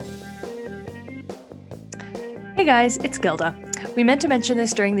Hey guys, it's Gilda. We meant to mention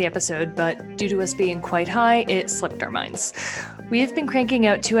this during the episode, but due to us being quite high, it slipped our minds. We have been cranking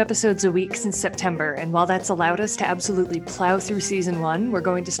out 2 episodes a week since September, and while that's allowed us to absolutely plow through season 1, we're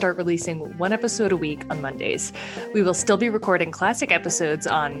going to start releasing 1 episode a week on Mondays. We will still be recording classic episodes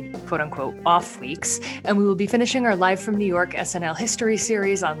on quote-unquote off weeks, and we will be finishing our Live from New York SNL History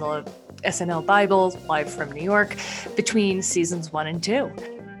series on the SNL Bible, Live from New York, between seasons 1 and 2.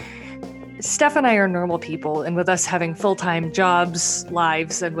 Steph and I are normal people, and with us having full-time jobs,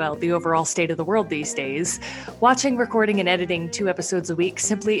 lives, and well, the overall state of the world these days, watching, recording, and editing 2 episodes a week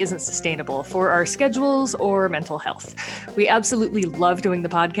simply isn't sustainable for our schedules or mental health. We absolutely love doing the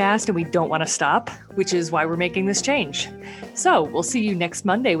podcast, and we don't want to stop, which is why we're making this change. So we'll see you next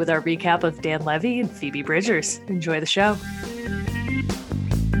Monday with our recap of Dan Levy and Phoebe Bridgers. Enjoy the show.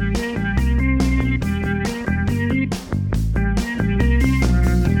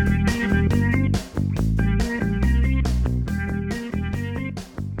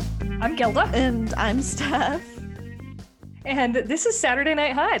 I'm Gilda. And I'm Steph. And this is Saturday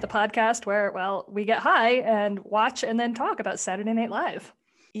Night High, the podcast where, well, we get high and watch and then talk about Saturday Night Live.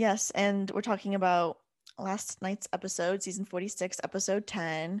 Yes, and we're talking about last night's episode, season 46, episode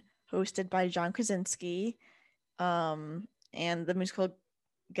 10, hosted by John Krasinski. And the musical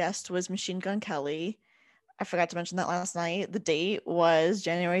guest was Machine Gun Kelly. I forgot to mention that last night. The date was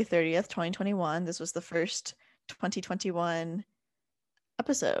January 30th, 2021. This was the first 2021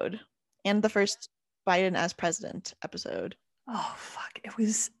 episode. And the first Biden as president episode. Oh, fuck.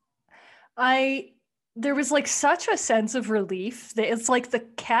 There was like such a sense of relief that it's like the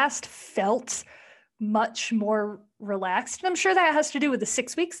cast felt much more relaxed. And I'm sure that has to do with the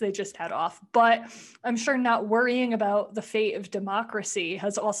 6 weeks they just had off, but I'm sure not worrying about the fate of democracy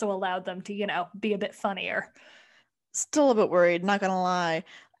has also allowed them to, be a bit funnier. Still a bit worried, not gonna lie.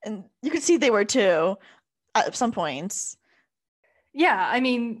 And you could see they were too at some points. Yeah, I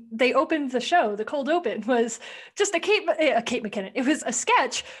mean, they opened the show. The cold open was just a Kate McKinnon. It was a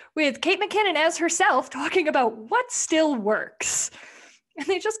sketch with Kate McKinnon as herself talking about what still works. And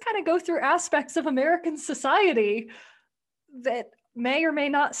they just kind of go through aspects of American society that may or may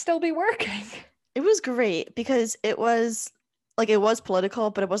not still be working. It was great because it was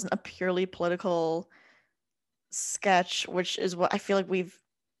political, but it wasn't a purely political sketch, which is what I feel like we've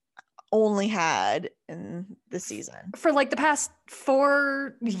only had in this season. For like the past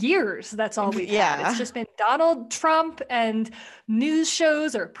 4 years, that's all we've had. It's just been Donald Trump and news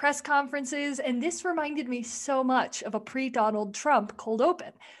shows or press conferences. And this reminded me so much of a pre-Donald Trump cold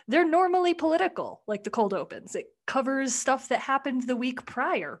open. They're normally political, like the cold opens. It covers stuff that happened the week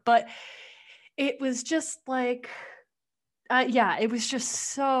prior. But it was just like... it was just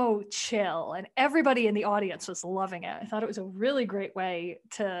so chill, and everybody in the audience was loving it. I thought it was a really great way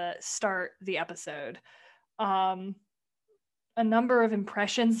to start the episode. A number of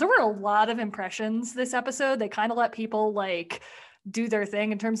impressions. There were a lot of impressions this episode. They kind of let people like do their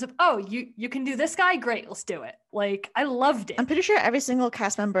thing in terms of, oh, you can do this guy? Great, let's do it. Like, I loved it. I'm pretty sure every single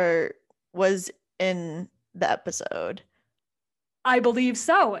cast member was in the episode. I believe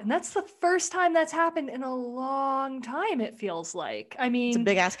so. And that's the first time that's happened in a long time, it feels like. I mean, it's a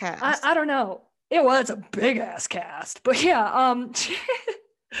big ass cast. I don't know. It was a big ass cast. But yeah,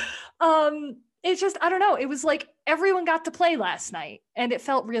 it's just, I don't know. It was like everyone got to play last night and it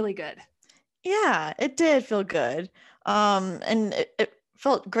felt really good. Yeah, it did feel good. And it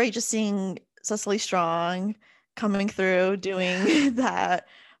felt great just seeing Cecily Strong coming through doing that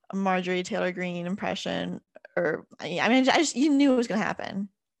Marjorie Taylor Greene impression. You knew it was going to happen.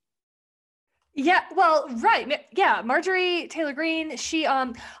 Yeah, well, right. Yeah, Marjorie Taylor Greene,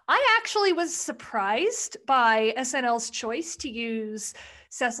 I actually was surprised by SNL's choice to use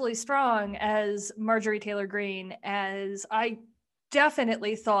Cecily Strong as Marjorie Taylor Greene, as I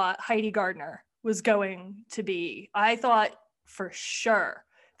definitely thought Heidi Gardner was going to be. I thought for sure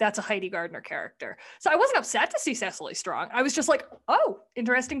that's a Heidi Gardner character. So I wasn't upset to see Cecily Strong. I was just like, oh,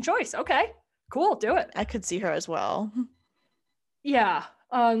 interesting choice. Okay. Cool, do it. I could see her as well. Yeah.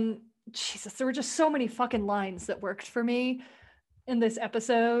 Jesus, there were just so many fucking lines that worked for me in this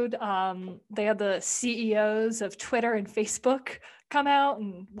episode. They had the CEOs of Twitter and Facebook come out,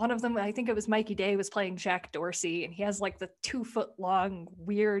 and one of them, I think it was Mikey Day, was playing Jack Dorsey, and he has like the 2-foot long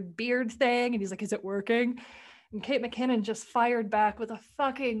weird beard thing, and he's like, is it working? And Kate McKinnon just fired back with a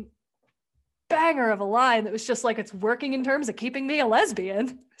fucking banger of a line that was just like, it's working in terms of keeping me a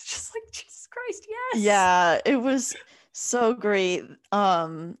lesbian. It's just like, Jesus Christ, yes. Yeah, it was so great.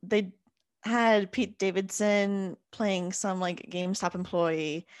 They had Pete Davidson playing some like GameStop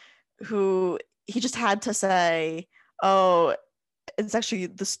employee who he just had to say, oh, it's actually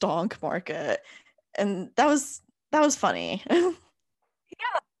the stonk market. And that was That was funny. Yeah,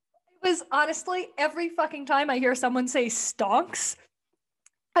 it was honestly every fucking time I hear someone say stonks,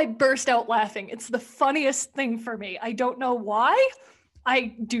 I burst out laughing. It's the funniest thing for me. I don't know why.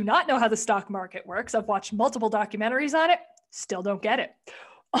 I do not know how the stock market works. I've watched multiple documentaries on it. Still don't get it.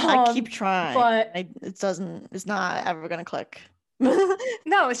 I keep trying, but it's not ever gonna click.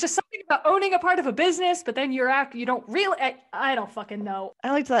 no, it's just something about owning a part of a business, but then you don't really, I don't fucking know.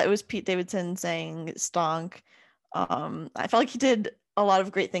 I liked that it was Pete Davidson saying stonk. I felt like he did a lot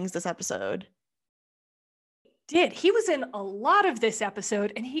of great things this episode. He was in a lot of this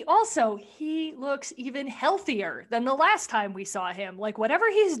episode, and he looks even healthier than the last time we saw him. Like,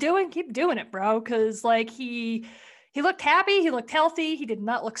 whatever he's doing, keep doing it, bro, because like he looked happy, he looked healthy, he did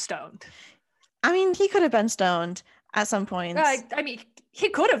not look stoned. I mean, he could have been stoned at some points. I mean, he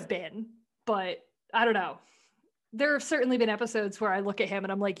could have been, but I don't know. There have certainly been episodes where I look at him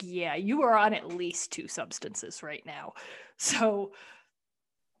and I'm like, yeah, you are on at least 2 substances right now. So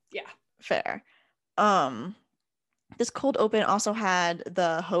yeah. Fair. This cold open also had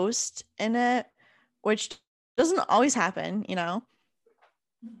the host in it, which doesn't always happen, you know?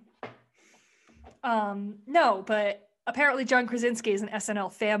 No, but apparently John Krasinski is an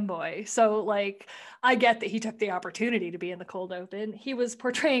SNL fanboy. So like, I get that he took the opportunity to be in the cold open. He was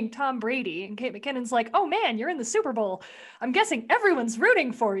portraying Tom Brady, and Kate McKinnon's like, oh man, you're in the Super Bowl. I'm guessing everyone's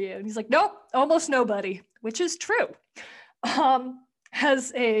rooting for you. And he's like, nope, almost nobody, which is true.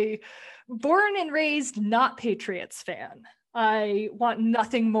 As a born and raised not Patriots fan, I want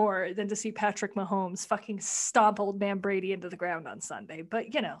nothing more than to see Patrick Mahomes fucking stomp old man Brady into the ground on Sunday.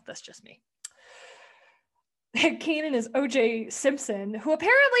 But you know, that's just me. Kanan is OJ Simpson, who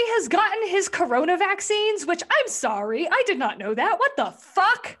apparently has gotten his corona vaccines, which I'm sorry, I did not know that. What the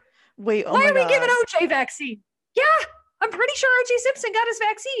fuck? Wait, why are we giving OJ vaccine? Yeah, I'm pretty sure OJ Simpson got his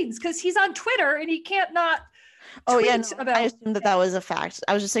vaccines because he's on Twitter and he can't not. Oh yeah, no, I assumed that was a fact.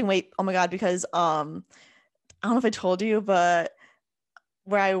 I was just saying, wait, oh my god, because I don't know if I told you, but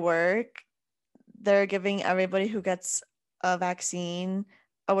where I work, they're giving everybody who gets a vaccine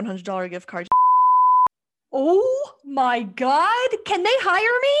a $100 gift card. Oh my god, can they hire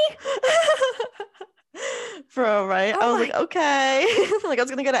me? Bro, right? I was like, okay. Like, I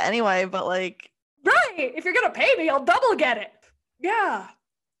was gonna get it anyway, but like, right, if you're gonna pay me, I'll double get it. Yeah,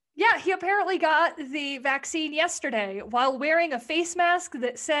 he apparently got the vaccine yesterday while wearing a face mask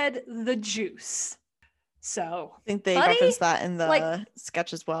that said the juice. So I think they referenced that in the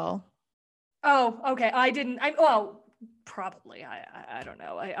sketch as well. Oh, okay. Probably. I don't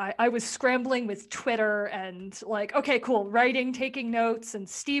know. I was scrambling with Twitter and like, okay, cool, writing, taking notes, and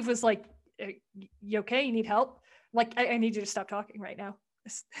Steve was like, you okay? You need help? Like, I need you to stop talking right now.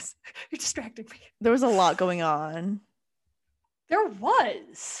 You're distracting me. There was a lot going on. There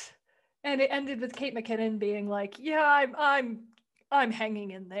was. And it ended with Kate McKinnon being like, yeah, I'm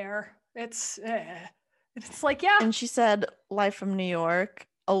hanging in there. It's like, yeah. And she said live from New York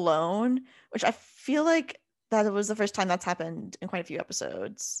alone, which I feel like that was the first time that's happened in quite a few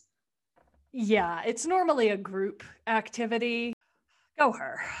episodes. Yeah, it's normally a group activity. Go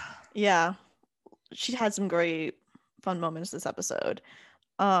her. Yeah. She had some great fun moments this episode.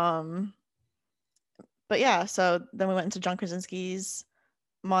 But yeah, so then we went into John Krasinski's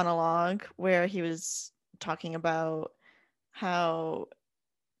monologue where he was talking about how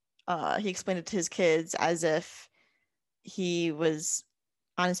he explained it to his kids as if he was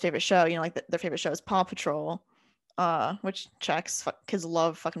on his favorite show, you know, like their favorite show is Paw Patrol, which checks. Kids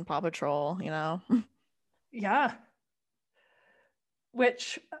love fucking Paw Patrol, you know. Yeah.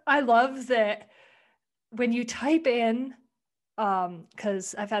 Which I love that when you type in,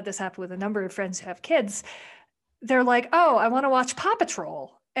 because I've had this happen with a number of friends who have kids, they're like, oh, I want to watch Paw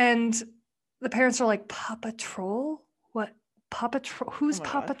Patrol. And the parents are like, Paw Patrol? What? Paw Patrol? Who's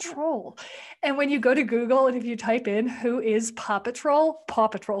Paw Patrol? And when you go to Google and if you type in who is Paw Patrol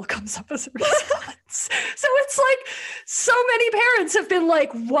comes up as a response. So it's like so many parents have been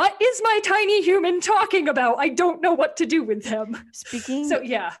like, what is my tiny human talking about? I don't know what to do with him. Speaking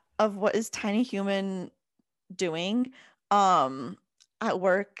of what is tiny human doing, at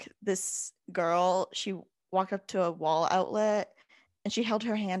work, this girl, she walked up to a wall outlet and she held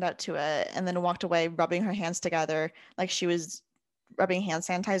her hand out to it and then walked away rubbing her hands together like she was rubbing hand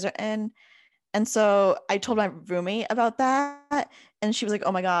sanitizer in. And so I told my roommate about that and she was like,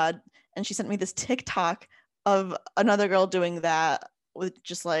 oh my god. And she sent me this TikTok of another girl doing that with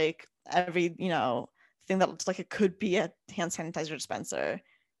just like every, you know, thing that looks like it could be a hand sanitizer dispenser.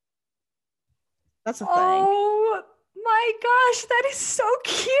 That's the thing. Oh my gosh, that is so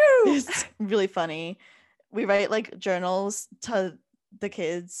cute. It's really funny. We write like journals to the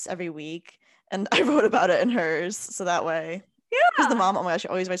kids every week, and I wrote about it in hers, so that way. Because the Yeah. mom, oh my gosh, she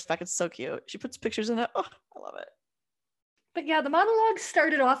always writes back. It's so cute. She puts pictures in it. Oh, I love it. But yeah, the monologue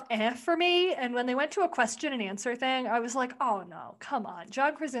started off for me. And when they went to a question and answer thing, I was like, oh no, come on.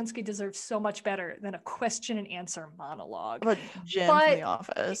 John Krasinski deserves so much better than a question and answer monologue. About Jim from But The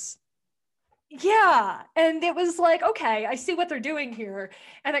Office. yeah. And it was like, okay, I see what they're doing here.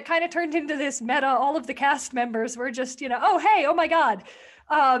 And it kind of turned into this meta. All of the cast members were just, oh, hey, oh my God.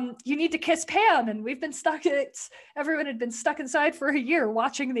 You need to kiss Pam. And we've been stuck. Everyone had been stuck inside for a year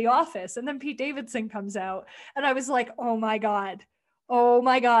watching The Office. And then Pete Davidson comes out. And I was like, oh my God,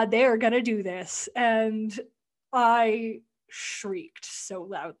 they are going to do this. And I shrieked so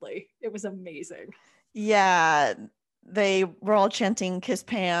loudly. It was amazing. Yeah. They were all chanting Kiss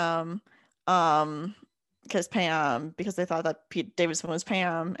Pam. Kiss Pam, because they thought that Pete Davidson was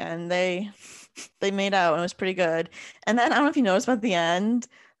Pam, and they made out, and it was pretty good. And then I don't know if you noticed, but at the end,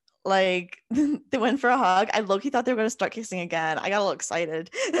 like they went for a hug. I low-key thought they were going to start kissing again. I got a little excited.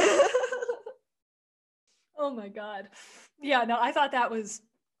 Oh my God. Yeah, no, I thought that was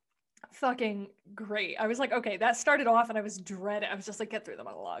fucking great. I was like, okay, that started off and I was dreading. I was just like, get through the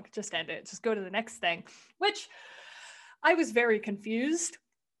monologue, just end it, just go to the next thing, which I was very confused.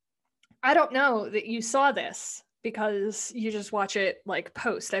 I don't know that you saw this because you just watch it like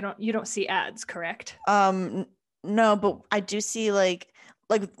post. You don't see ads, correct? No, but I do see like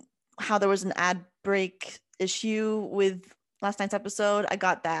how there was an ad break issue with last night's episode. I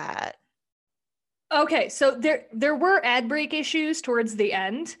got that. Okay, so there were ad break issues towards the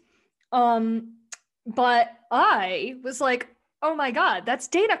end. But I was like, oh my God, that's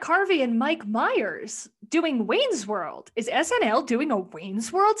Dana Carvey and Mike Myers doing Wayne's World. Is SNL doing a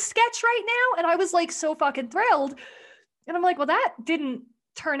Wayne's World sketch right now? And I was like so fucking thrilled. And I'm like, well, that didn't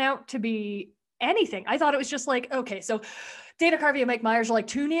turn out to be anything. I thought it was just like, okay, so Dana Carvey and Mike Myers are like,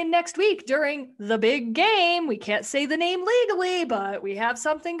 tune in next week during the big game. We can't say the name legally, but we have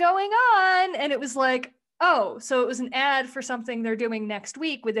something going on. And it was like, oh, so it was an ad for something they're doing next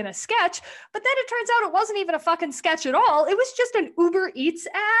week within a sketch. But then it turns out it wasn't even a fucking sketch at all. It was just an Uber Eats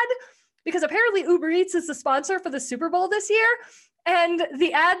ad, because apparently Uber Eats is the sponsor for the Super Bowl this year. And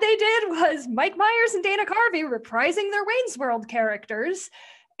the ad they did was Mike Myers and Dana Carvey reprising their Wayne's World characters.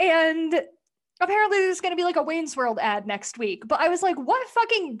 And apparently there's going to be like a Wayne's World ad next week. But I was like, what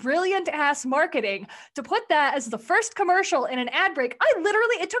fucking brilliant ass marketing to put that as the first commercial in an ad break.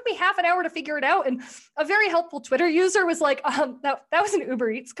 It took me half an hour to figure it out. And a very helpful Twitter user was like, that was an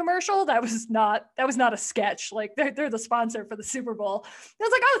Uber Eats commercial. That was not a sketch. Like they're the sponsor for the Super Bowl. And I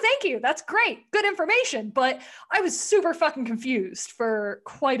was like, oh, thank you. That's great. Good information. But I was super fucking confused for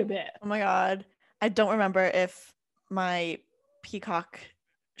quite a bit. Oh my God. I don't remember if my Peacock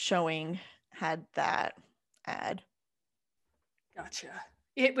showing had that ad. Gotcha.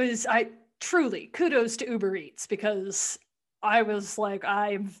 It was, truly kudos to Uber Eats, because I was like,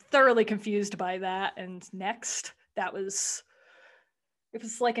 I'm thoroughly confused by that. And next, it was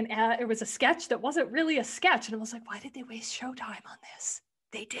like an ad, it was a sketch that wasn't really a sketch. And I was like, why did they waste showtime on this?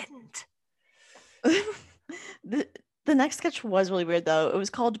 They didn't. The next sketch was really weird though. It was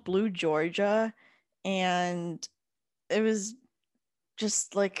called Blue Georgia, and it was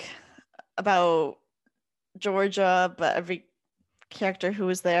just like about Georgia, but every character who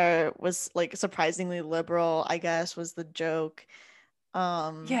was there was like surprisingly liberal, I guess, was the joke.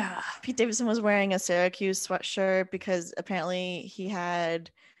 Yeah. Pete Davidson was wearing a Syracuse sweatshirt because apparently he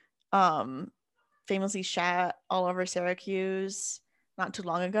had famously shat all over Syracuse not too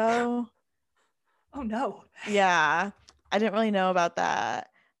long ago. Oh no. Yeah, I didn't really know about that.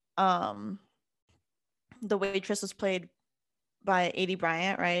 The waitress was played by Aidy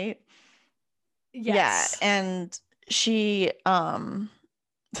Bryant, right? Yes. Yeah, and she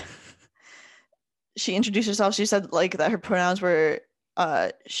she introduced herself. She said like that her pronouns were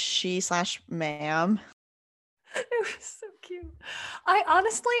she/ma'am. It was so cute.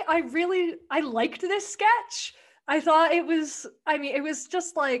 I liked this sketch. I thought it was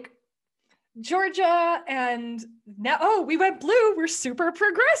just like Georgia, and now we went blue, we're super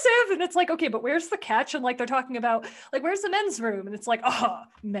progressive. And it's like, okay, but where's the catch? And like they're talking about like, where's the men's room? And it's like,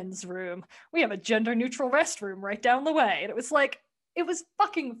 men's room, we have a gender neutral restroom right down the way. And it was like, it was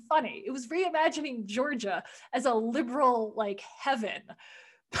fucking funny. It was reimagining Georgia as a liberal like heaven.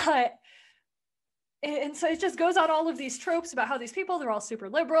 And so it just goes on all of these tropes about how these people, they're all super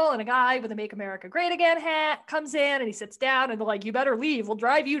liberal, and a guy with a Make America Great Again hat comes in and he sits down and they're like, you better leave. We'll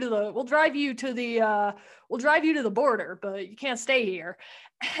drive you to the border, but you can't stay here.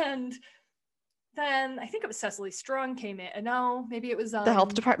 And then I think it was Cecily Strong came in. And no, maybe it was the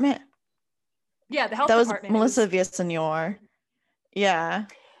health department. Yeah, the health department. That was Melissa Villaseñor. Yeah.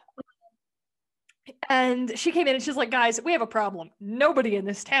 And she came in and she's like, guys, we have a problem. Nobody in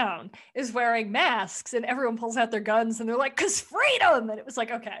this town is wearing masks. And everyone pulls out their guns and they're like, because freedom. And it was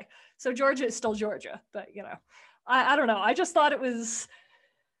like, okay, so Georgia is still Georgia. But, you know, I don't know. I just thought there was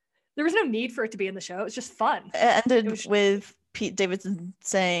no need for it to be in the show. It was just fun. It ended with Pete Davidson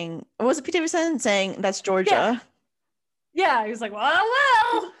saying, what was it, Pete Davidson saying, that's Georgia? Yeah, he was like,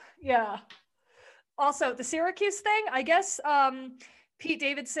 well. Yeah. Also, the Syracuse thing, I guess Pete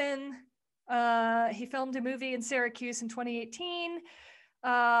Davidson, he filmed a movie in Syracuse in 2018.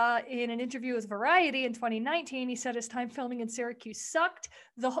 In an interview with Variety in 2019, he said his time filming in Syracuse sucked.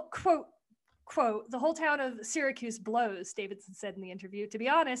 The quote, the whole town of Syracuse blows, Davidson said in the interview. To be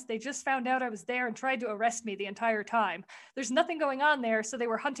honest, they just found out I was there and tried to arrest me the entire time. There's nothing going on there, so they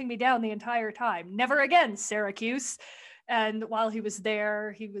were hunting me down the entire time. Never again, Syracuse. And while he was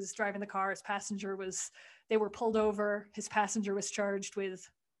there, he was driving the car. They were pulled over. His passenger was charged with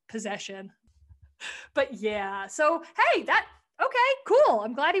possession. But yeah, so hey, okay, cool.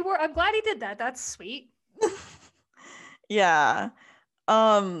 I'm glad he did that. That's sweet. Yeah.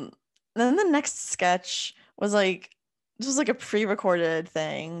 Then the next sketch was like a pre-recorded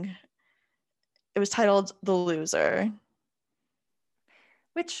thing. It was titled The Loser.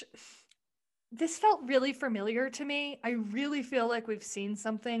 Which, this felt really familiar to me. I really feel like we've seen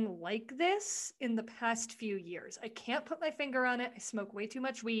something like this in the past few years. I can't put my finger on it. I smoke way too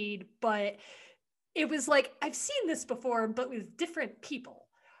much weed, but it was like, I've seen this before, but with different people.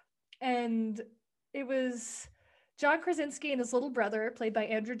 And it was John Krasinski and his little brother, played by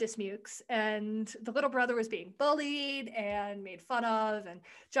Andrew Dismukes, and the little brother was being bullied and made fun of, and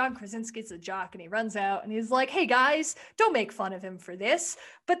John Krasinski's a jock, and he runs out, and he's like, hey guys, don't make fun of him for this.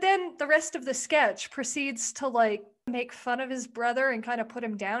 But then the rest of the sketch proceeds to like make fun of his brother and kind of put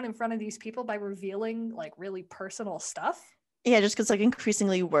him down in front of these people by revealing like really personal stuff. Yeah, just gets like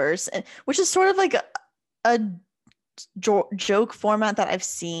increasingly worse, and which is sort of like a joke format that I've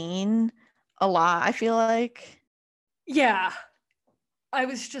seen a lot, I feel like. Yeah. I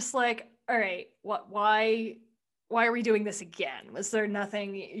was just like, all right, why are we doing this again? Was there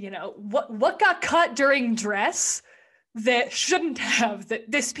nothing, what got cut during dress that shouldn't have,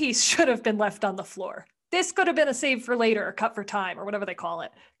 that this piece should have been left on the floor? This could have been a save for later or cut for time or whatever they call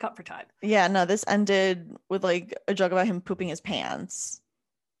it. Cut for time. Yeah, no, this ended with like a joke about him pooping his pants.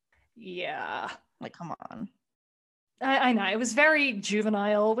 Yeah. Like, come on. I know, it was very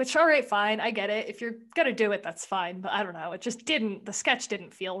juvenile, which, all right, fine, I get it. If you're gonna do it, that's fine. But I don't know, the sketch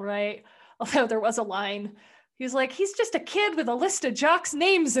didn't feel right. Although there was a line, he was like, he's just a kid with a list of jocks'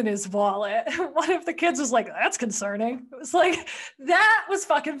 names in his wallet. One of the kids was like, that's concerning. It was like, that was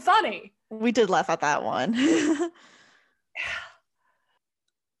fucking funny. We did laugh at that one.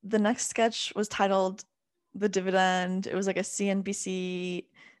 The next sketch was titled The Dividend. It was like a CNBC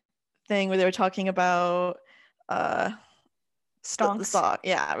thing where they were talking about Stonks. The stock.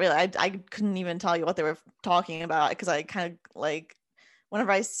 Yeah, really, I couldn't even tell you what they were talking about because I kind of like,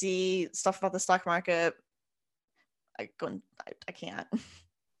 whenever I see stuff about the stock market, I can't.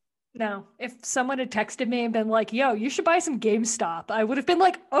 No, if someone had texted me and been like, yo, you should buy some GameStop, I would have been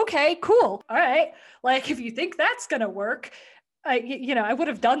like, okay, cool, all right. Like, if you think that's gonna work, I would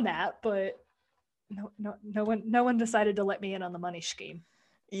have done that, but no one decided to let me in on the money scheme.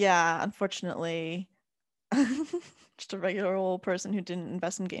 Yeah, unfortunately. Just a regular old person who didn't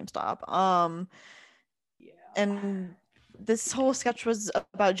invest in GameStop. Yeah. And this whole sketch was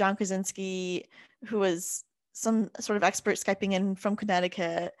about John Krasinski, who was some sort of expert Skyping in from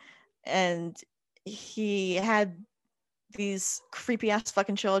Connecticut, and he had these creepy ass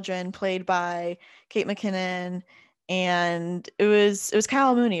fucking children played by Kate McKinnon, and it was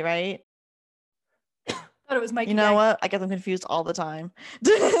Kyle Mooney, right? Thought it was Mikey. You know what? I get them confused all the time.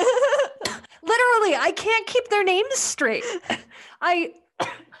 Literally, I can't keep their names straight. I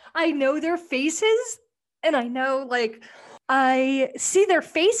know their faces, and I know, like, I see their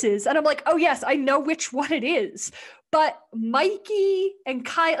faces, and I'm like, oh yes, I know which one it is. But Mikey and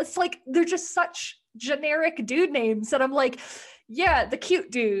Kyle, it's like, they're just such generic dude names that I'm like, yeah, the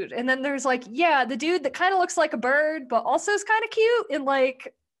cute dude. And then there's like, yeah, the dude that kind of looks like a bird, but also is kind of cute. And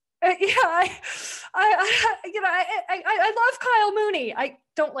like, yeah, I love Kyle Mooney. I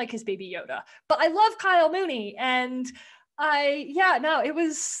don't like his Baby Yoda, but I love Kyle Mooney. And I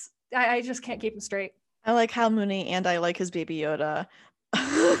just can't keep him straight. I like Kyle Mooney and I like his Baby Yoda.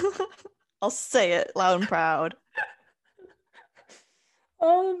 I'll say it loud and proud.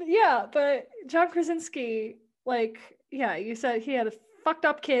 Yeah, but John Krasinski, like, yeah, you said he had a fucked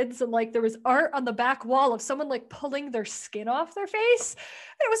up kids, and like there was art on the back wall of someone like pulling their skin off their face.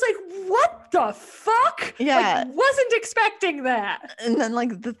 And it was like, what the fuck? Yeah. Like, wasn't expecting that. And then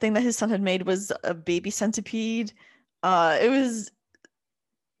like the thing that his son had made was a baby centipede. It was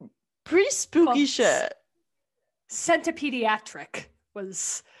pretty spooky shit. Centipediatric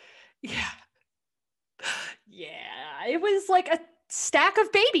was, yeah. Yeah, it was like a stack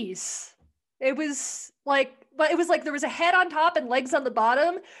of babies. It was like, but it was like there was a head on top and legs on the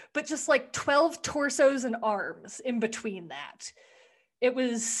bottom, but just like 12 torsos and arms in between that. It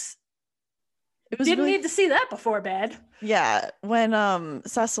was didn't really... need to see that before bed. Yeah, when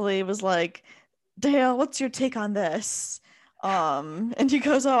Cecily was like, Dale, what's your take on this? And he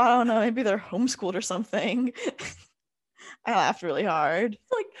goes, oh, I don't know, maybe they're homeschooled or something. I laughed really hard.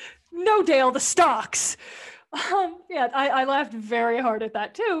 Like, no, Dale, the stocks. Yeah, I laughed very hard at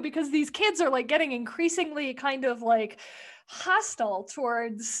that too, because these kids are like getting increasingly kind of like hostile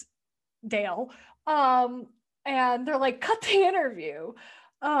towards Dale. And they're like, cut the interview.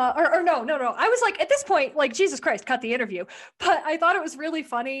 Or no. I was like, at this point, like, Jesus Christ, cut the interview. But I thought it was really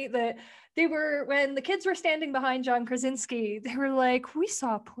funny that when the kids were standing behind John Krasinski, they were like, we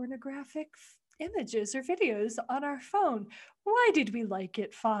saw pornographic images or videos on our phone. Why did we like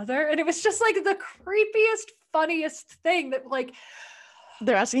it, Father? And it was just like the creepiest, funniest thing that like...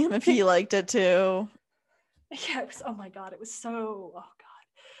 They're asking him if he liked it too. Yeah, it was, oh my God, it was so, oh God.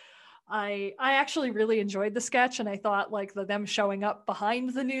 I actually really enjoyed the sketch, and I thought like them showing up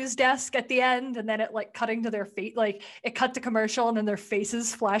behind the news desk at the end, and then it like cutting to their feet, like it cut to commercial and then their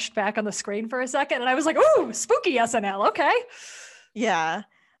faces flashed back on the screen for a second, and I was like, ooh, spooky SNL, okay. Yeah,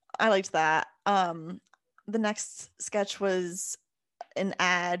 I liked that. The next sketch was an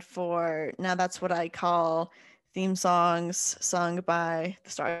ad for Now That's What I Call theme songs sung by the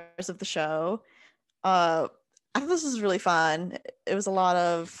stars of the show. I thought this was really fun. It was a lot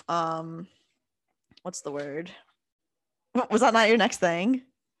of what's the word? Was that not your next thing?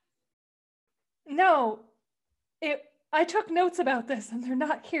 No. I took notes about this and they're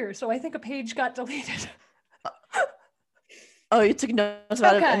not here, so I think a page got deleted. Oh, you took notes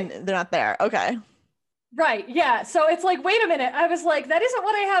about it and they're not there. Okay. Right, yeah. So it's like, wait a minute. I was like, that isn't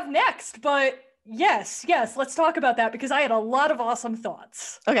what I have next, but yes, let's talk about that because I had a lot of awesome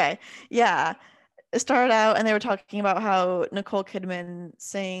thoughts. Okay, yeah. It started out and they were talking about how Nicole Kidman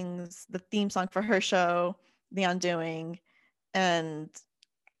sings the theme song for her show, The Undoing. And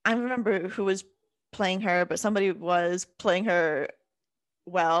I don't remember who was playing her, but somebody was playing her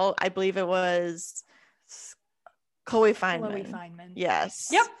well. I believe it was Chloe Fineman. Yes.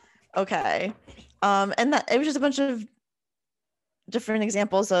 Yep. Okay. And that it was just a bunch of different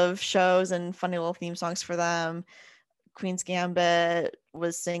examples of shows and funny little theme songs for them. Queen's Gambit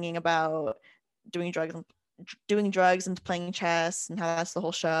was singing about doing drugs and playing chess and how that's the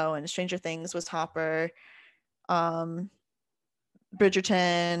whole show, and Stranger Things was Hopper.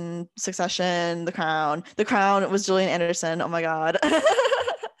 Bridgerton, Succession, The Crown was Gillian Anderson. Oh my God.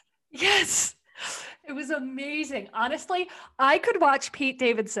 Yes, it was amazing. Honestly, I could watch Pete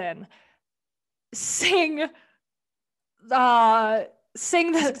Davidson sing the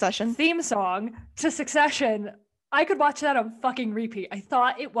Succession theme song to Succession. I could watch that on fucking repeat. I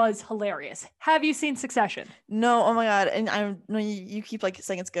thought it was hilarious. Have you seen Succession? No. Oh my God. And I know you keep like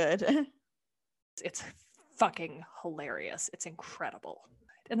saying it's good. It's fucking hilarious. It's incredible.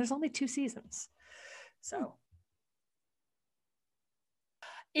 And there's only 2 seasons. So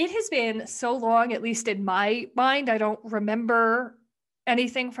it has been so long, at least in my mind, I don't remember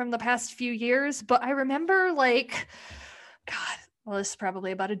anything from the past few years, but I remember like, God, well, this is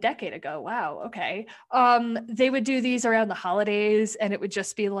probably about a decade ago. Wow. Okay. They would do these around the holidays, and it would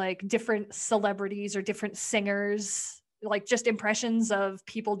just be like different celebrities or different singers, like just impressions of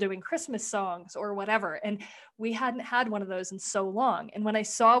people doing Christmas songs or whatever. And we hadn't had one of those in so long. And when I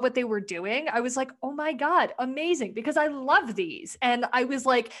saw what they were doing, I was like, oh my God, amazing, because I love these. And I was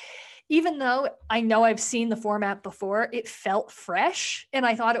like, even though I know I've seen the format before, it felt fresh. And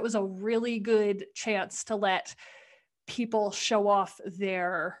I thought it was a really good chance to let people show off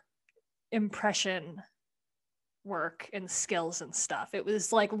their impression work and skills and stuff. It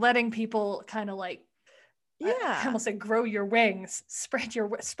was like letting people kind of like, I almost said grow your wings,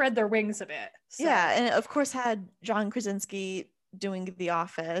 spread their wings a bit. So. Yeah, and it of course had John Krasinski doing The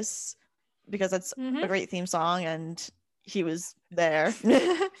Office because that's a great theme song, and he was there.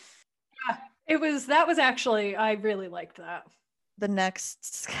 Yeah, that was actually, I really liked that. The next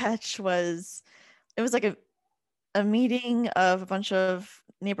sketch was like a meeting of a bunch of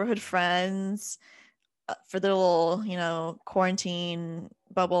neighborhood friends for their little, quarantine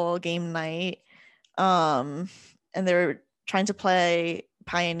bubble game night. And they were trying to play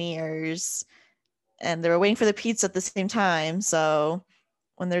pioneers, and they were waiting for the pizza at the same time. So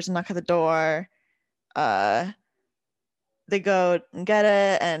when there's a knock at the door, they go and get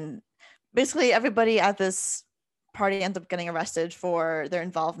it, and basically everybody at this party ends up getting arrested for their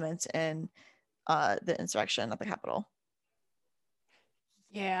involvement in the insurrection at the Capitol.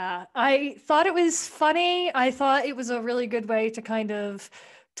 Yeah, I thought it was funny. I thought it was a really good way to kind of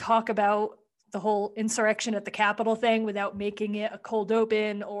talk about the whole insurrection at the Capitol thing without making it a cold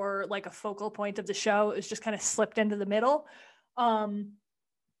open or like a focal point of the show. It was just kind of slipped into the middle.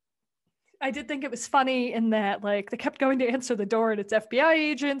 I did think it was funny in that like they kept going to answer the door and it's FBI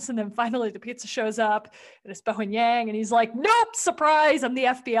agents, and then finally the pizza shows up and it's Bowen Yang and he's like, nope, surprise, I'm the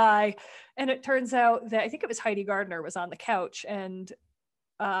FBI. And it turns out that I think it was Heidi Gardner was on the couch, and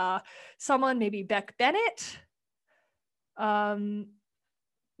someone, maybe Beck Bennett,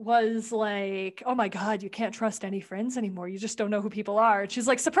 was like, oh my God, you can't trust any friends anymore. You just don't know who people are. And she's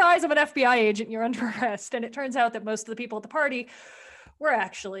like, surprise, I'm an FBI agent, you're under arrest. And it turns out that most of the people at the party were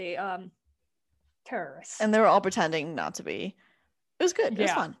actually terrorists. And they were all pretending not to be. It was good. It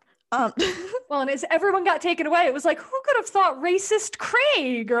was fun. Well, and as everyone got taken away, it was like, who could have thought racist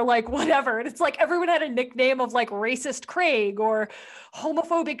Craig or like whatever? And it's like everyone had a nickname of like racist Craig or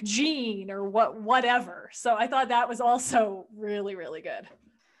homophobic Gene or whatever. So I thought that was also really, really good.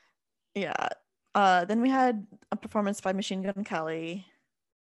 Yeah. Then we had a performance by Machine Gun Kelly.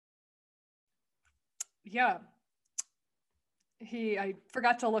 Yeah. I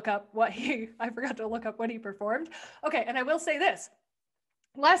forgot to look up when he performed. Okay, and I will say this.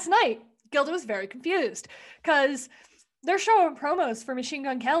 Last night, Gilda was very confused because they're showing promos for Machine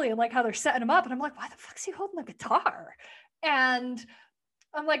Gun Kelly and like how they're setting him up. And I'm like, why the fuck's he holding a guitar? And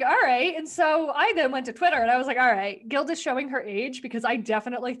I'm like, all right. And so I then went to Twitter and I was like, all right, Gilda's showing her age because I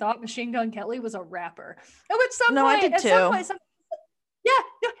definitely thought Machine Gun Kelly was a rapper. And I did too.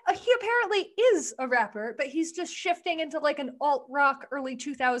 He apparently is a rapper, but he's just shifting into like an alt rock, early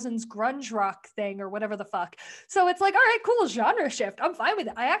 2000s grunge rock thing or whatever the fuck. So it's like, all right, cool, genre shift. I'm fine with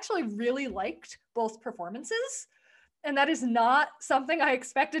it. I actually really liked both performances. And that is not something I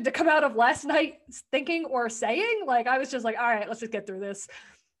expected to come out of last night thinking or saying. Like, I was just like, all right, let's just get through this.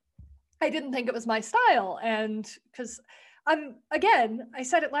 I didn't think it was my style. And because I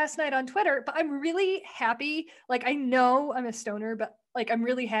said it last night on Twitter, but I'm really happy. Like, I know I'm a stoner, but like, I'm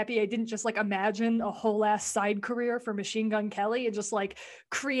really happy I didn't just like imagine a whole ass side career for Machine Gun Kelly and just like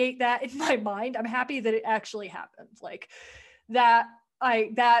create that in my mind. I'm happy that it actually happened. Like that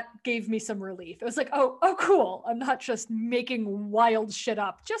gave me some relief. It was like, oh, cool. I'm not just making wild shit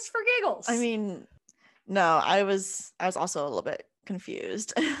up just for giggles. I mean, no, I was also a little bit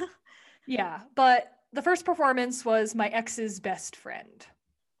confused. Yeah, but the first performance was my ex's best friend.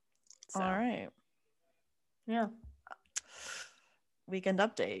 So. All right. Yeah. Weekend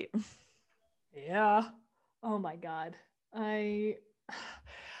update. Yeah. Oh my God. I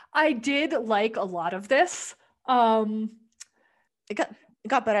did like a lot of this. It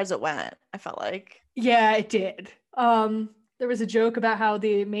got better as it went, I felt like. Yeah, it did. There was a joke about how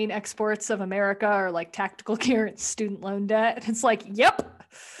the main exports of America are like tactical gear and student loan debt. And it's like, yep,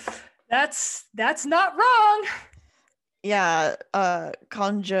 that's not wrong. Yeah,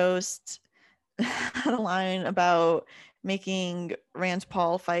 Colin Jost had a line about making Rand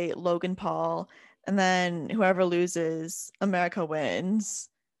Paul fight Logan Paul, and then whoever loses, America wins.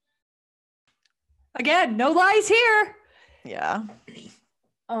 Again, no lies here. Yeah.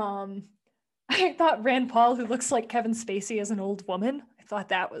 I thought Rand Paul, who looks like Kevin Spacey as an old woman, I thought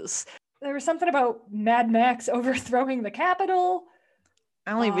there was something about Mad Max overthrowing the Capitol.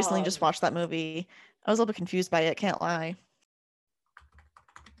 I only recently just watched that movie. I was a little bit confused by it, can't lie.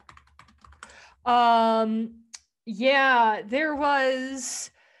 Yeah, there was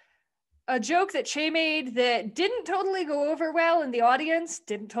a joke that Che made that didn't totally go over well in the audience,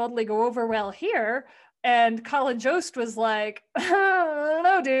 didn't totally go over well here. And Colin Jost was like, I don't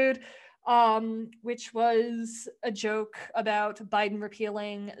know, dude. Which was a joke about Biden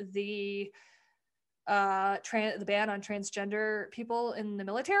repealing the ban on transgender people in the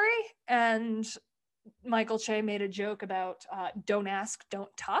military. And Michael Che made a joke about don't ask,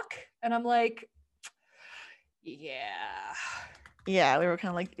 don't talk. And I'm like, yeah, we were kind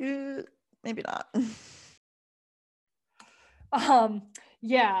of like, maybe not.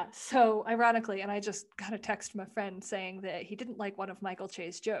 Yeah, so ironically, and I just got a text from a friend saying that he didn't like one of Michael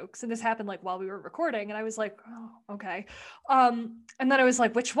Che's jokes, and this happened like while we were recording, and I was like, oh, okay. And then I was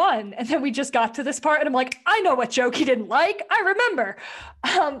like, which one? And then we just got to this part, and I'm like, I know what joke he didn't like. I remember.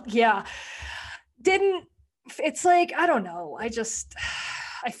 Yeah, it's like, I don't know. I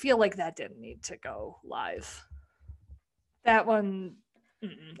feel like that didn't need to go live. That one,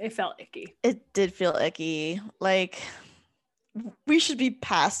 it felt icky. It did feel icky. Like, we should be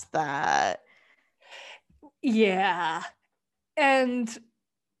past that. Yeah. And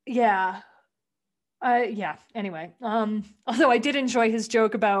yeah. Anyway, although I did enjoy his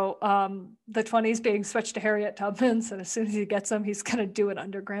joke about the 20s being switched to Harriet Tubman's, and as soon as he gets them, he's gonna do an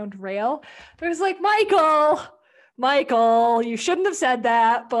underground rail. But it was like, Michael, you shouldn't have said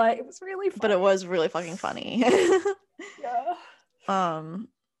that, but it was really funny. But it was really fucking funny. Yeah.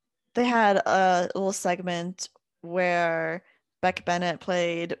 They had a little segment where Beck Bennett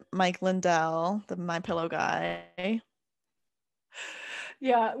played Mike Lindell, the My Pillow guy.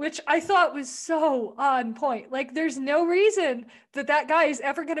 Yeah, which I thought was so on point. Like, there's no reason that guy is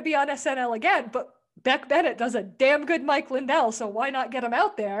ever going to be on SNL again, but Beck Bennett does a damn good Mike Lindell, so why not get him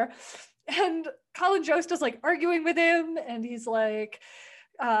out there? And Colin Jost is like arguing with him, and he's like,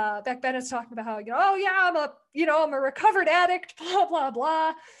 Beck Bennett's talking about how, oh yeah, I'm a recovered addict, blah, blah,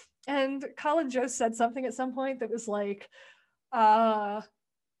 blah. And Colin Jost said something at some point that was like, are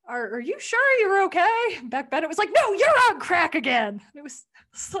you sure you're okay? Beck Bennett was like, no, you're on crack again. It was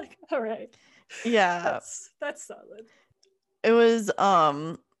like, all right. Yeah. That's solid. It was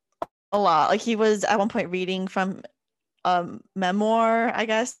a lot. Like, he was at one point reading from memoir, I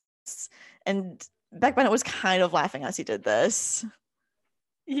guess. And Beck Bennett was kind of laughing as he did this.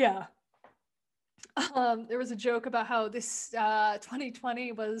 Yeah. There was a joke about how this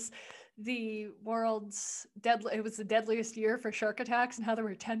 2020 was the world's it was the deadliest year for shark attacks, and how there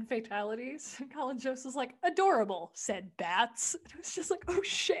were 10 fatalities. And Colin Jost was like, adorable, said bats. And it was just like, oh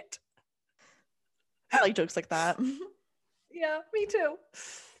shit. I like jokes like that. Yeah, me too.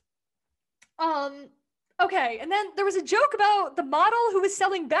 Okay, and then there was a joke about the model who was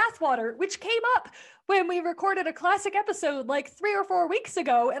selling bathwater, which came up when we recorded a classic episode like 3 or 4 weeks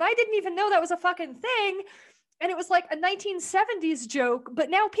ago, and I didn't even know that was a fucking thing. And it was like a 1970s joke,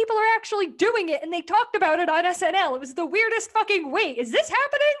 but now people are actually doing it, and they talked about it on SNL. It was the weirdest fucking, wait, is this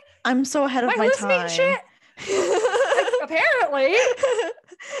happening? I'm so ahead of my time. Shit? Like, apparently.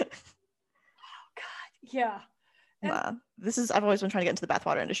 Oh, God, yeah. Nah, I've always been trying to get into the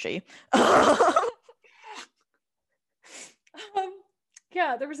bathwater industry.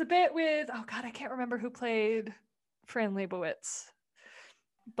 Yeah, there was a bit with, oh God, I can't remember who played Fran Lebowitz,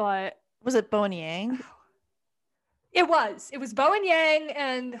 but was it Bowen Yang? It was Bowen Yang,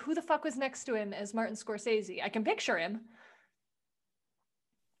 and who the fuck was next to him as Martin Scorsese? I can picture him.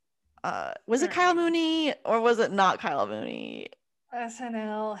 Was it Kyle Mooney, or was it not Kyle Mooney?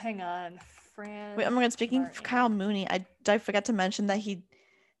 SNL, hang on. Wait, speaking of Kyle Mooney, I forgot to mention that he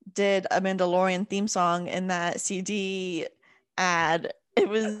did a Mandalorian theme song in that CD ad.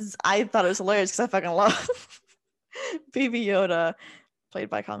 I thought it was hilarious because I fucking love Baby Yoda, played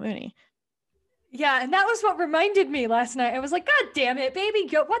by Kyle Mooney. Yeah, and that was what reminded me last night. I was like, God damn it, Baby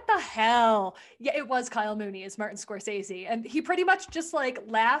Yoda, what the hell? Yeah, it was Kyle Mooney as Martin Scorsese. And he pretty much just like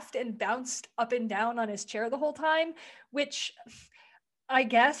laughed and bounced up and down on his chair the whole time, which I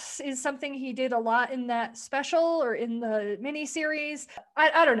guess is something he did a lot in that special or in the miniseries.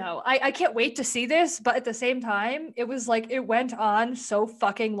 I don't know. I can't wait to see this, but at the same time, it was like, it went on so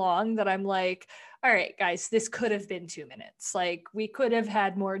fucking long that I'm like, all right, guys, this could have been 2 minutes. Like, we could have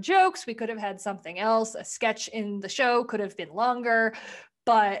had more jokes. We could have had something else. A sketch in the show could have been longer.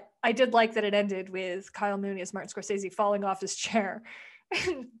 But I did like that it ended with Kyle Mooney as Martin Scorsese falling off his chair.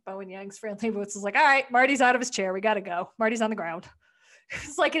 And Bowen Yang's Fran Lebowitz was like, all right, Marty's out of his chair. We got to go. Marty's on the ground.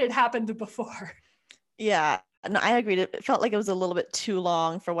 It's like it had happened before. Yeah, no, I agreed. It felt like it was a little bit too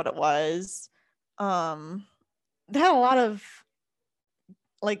long for what it was. They had a lot of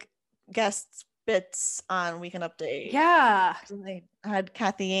like guest bits on Weekend Update. Yeah, they had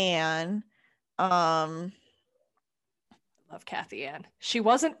Kathy Ann. Love Kathy Ann. She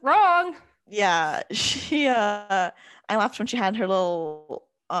wasn't wrong. Yeah, she. I laughed when she had her little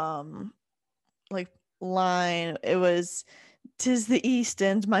like line. It was, "'Tis the East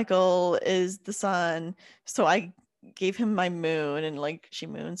and Michael is the sun, so I gave him my moon," and like she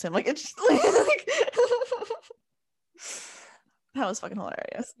moons him. Like, it's just, like that was fucking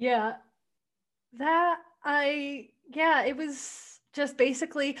hilarious. Yeah, it was just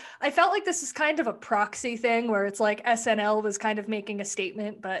basically, I felt like this is kind of a proxy thing where it's like SNL was kind of making a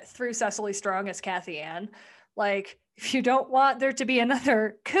statement, but through Cecily Strong as Kathy Ann. Like, if you don't want there to be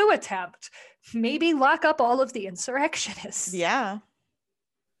another coup attempt, maybe lock up all of the insurrectionists. Yeah.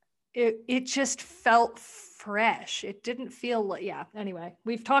 It just felt fresh. It didn't feel like, yeah. Anyway,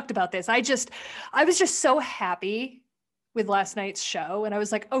 we've talked about this. I was just so happy with last night's show, and I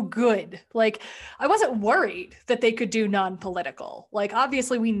was like, oh, good. Like, I wasn't worried that they could do non-political. Like,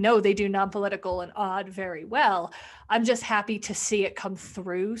 obviously we know they do non-political and odd very well. I'm just happy to see it come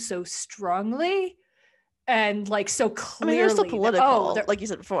through so strongly and like so clearly. They're still political, like you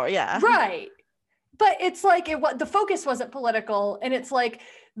said before. Yeah. Right. But it's like the focus wasn't political, and it's like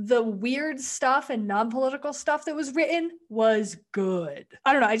the weird stuff and non-political stuff that was written was good.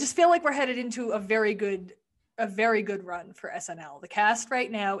 I don't know. I just feel like we're headed into a very good run for SNL. The cast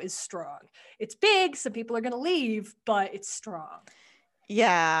right now is strong. It's big. Some people are going to leave, but it's strong.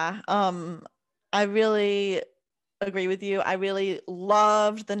 Yeah. I really agree with you. I really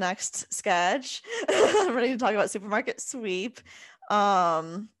loved the next sketch. I'm ready to talk about Supermarket Sweep,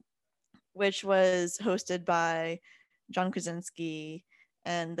 which was hosted by John Krasinski,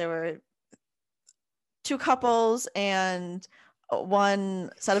 and there were two couples and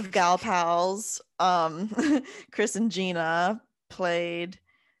one set of gal pals, Chris and Gina, played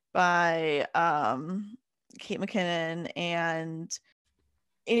by Kate McKinnon and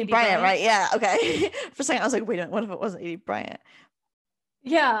Edie Bryant, right? Yeah, okay. For a second I was like, wait a minute, what if it wasn't Edie Bryant?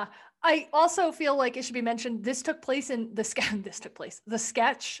 Yeah, I also feel like it should be mentioned the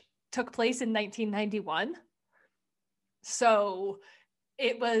sketch took place in 1991, so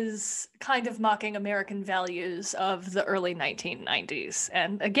it was kind of mocking American values of the early 1990s.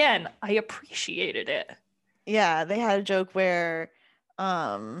 And again, I appreciated it. Yeah, they had a joke where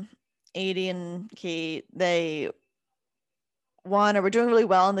Edie and Kate, they won or were doing really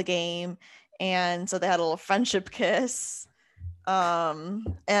well in the game. And so they had a little friendship kiss.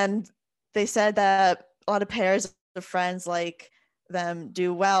 And they said that a lot of pairs of friends like them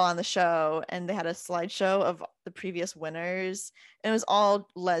do well on the show, and they had a slideshow of the previous winners, and it was all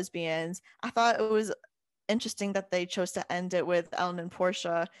lesbians. I thought it was interesting that they chose to end it with Ellen and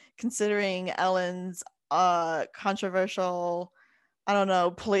Portia, considering Ellen's controversial, I don't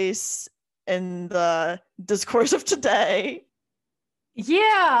know, place in the discourse of today.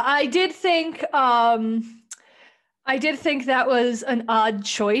 Yeah, I did think that was an odd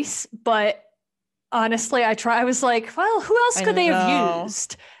choice, but honestly, I was like, well, who else could they have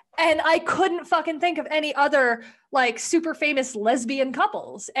used? And I couldn't fucking think of any other like super famous lesbian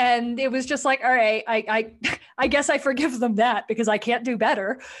couples. And it was just like, all right, I guess I forgive them that because I can't do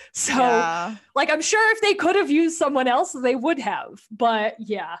better. So like, I'm sure if they could have used someone else, they would have. But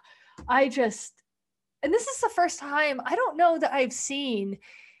yeah, and this is the first time, I don't know that I've seen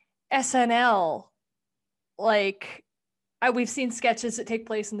SNL like, we've seen sketches that take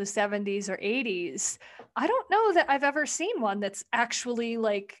place in the 70s or 80s. I don't know that I've ever seen one that's actually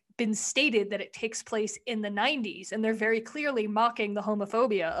like been stated that it takes place in the 90s, and they're very clearly mocking the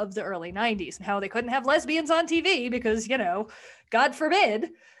homophobia of the early 90s and how they couldn't have lesbians on TV because, you know, God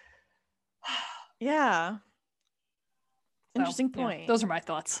forbid. Yeah. Interesting point. Yeah, those are my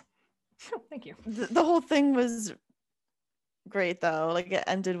thoughts. Thank you. The whole thing was great though. Like, it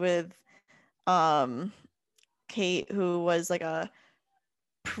ended with Kate, who was like a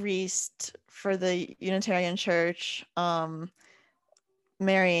priest for the Unitarian Church,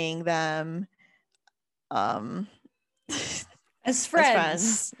 marrying them as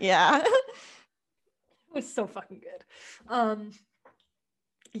friends. Yeah. It was so fucking good.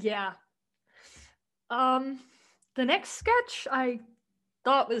 Yeah. The next sketch I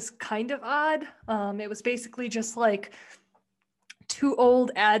thought was kind of odd. It was basically just like two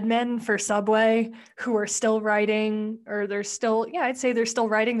old ad men for Subway who are still writing, or they're still, I'd say they're still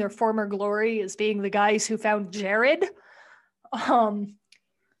writing their former glory as being the guys who found Jared.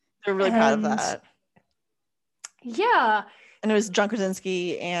 They're really proud of that. Yeah. And it was John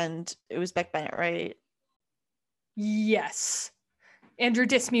Krasinski and it was Beck Bennett, right? Yes. Andrew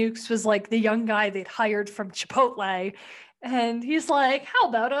Dismukes was like the young guy they'd hired from Chipotle. And he's like, how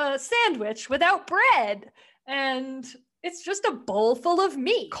about a sandwich without bread? And it's just a bowl full of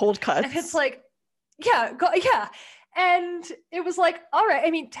meat. Cold cuts. And it's like, yeah. And it was like, all right. I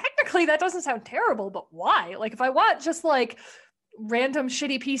mean, technically that doesn't sound terrible, but why? Like, if I want just like random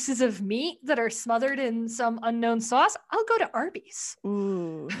shitty pieces of meat that are smothered in some unknown sauce, I'll go to Arby's.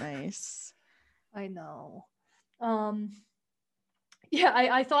 Ooh, nice. I know. Yeah,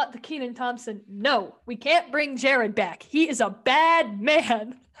 I thought the Kenan Thompson, no, we can't bring Jared back. He is a bad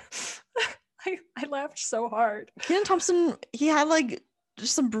man. I laughed so hard. Kenan Thompson, he had like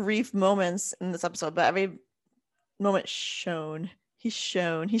just some brief moments in this episode, but every moment he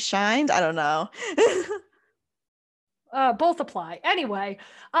shined. I don't know. Both apply. Anyway,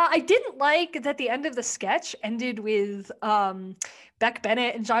 I didn't like that the end of the sketch ended with Beck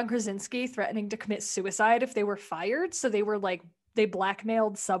Bennett and John Krasinski threatening to commit suicide if they were fired. So they were like they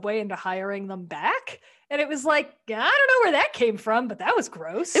blackmailed Subway into hiring them back. And it was like, I don't know where that came from, but that was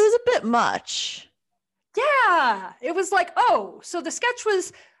gross. It was a bit much. Yeah. It was like, oh, so the sketch was,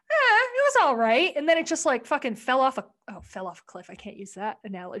 it was all right. And then it just like fucking fell off a cliff. I can't use that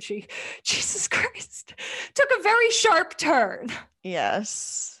analogy. Jesus Christ. Took a very sharp turn.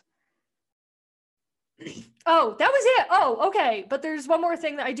 Yes. Oh, that was it. Oh, okay. But there's one more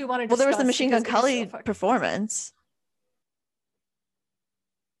thing that I do want to discuss. Well, there was the Machine Gun Kelly performance.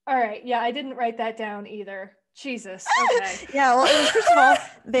 All right. Yeah, I didn't write that down either. Jesus. Okay. Yeah, well, it was, first of all,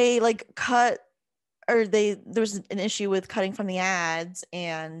 they like cut, or there was an issue with cutting from the ads,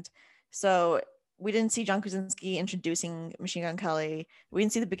 and so we didn't see John Krasinski introducing Machine Gun Kelly. We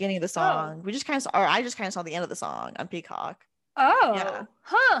didn't see the beginning of the song. We just kind of saw, or I just kind of saw the end of the song on Peacock. Oh. Yeah.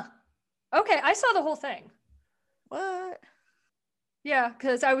 Huh. Okay, I saw the whole thing. What? Yeah,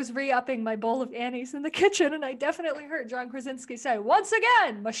 because I was re-upping my bowl of Annie's in the kitchen, and I definitely heard John Krasinski say, once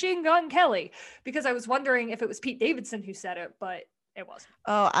again, Machine Gun Kelly, because I was wondering if it was Pete Davidson who said it, but it wasn't.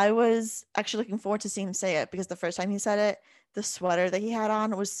 Oh, I was actually looking forward to seeing him say it, because the first time he said it, the sweater that he had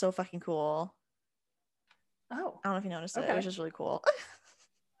on was so fucking cool. Oh. I don't know if you noticed it. It was just really cool.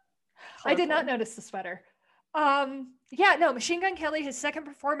 I did not notice the sweater. Yeah, no, Machine Gun Kelly, his second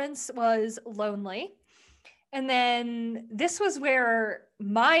performance was Lonely. And then this was where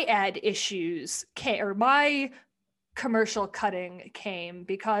my ad issues came, or my commercial cutting came,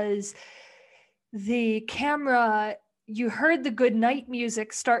 because the camera, you heard the good night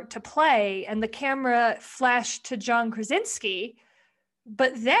music start to play and the camera flashed to John Krasinski,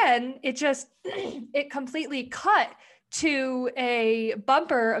 but then it completely cut to a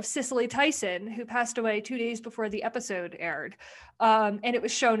bumper of Cicely Tyson, who passed away 2 days before the episode aired. And it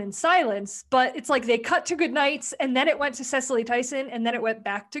was shown in silence, but it's like they cut to good nights and then it went to Cicely Tyson and then it went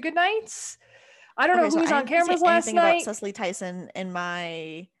back to good nights. I don't know who was on cameras last night. About Cicely Tyson in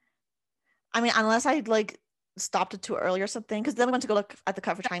my, I mean, unless I like stopped it too early or something, because then I went to go look at the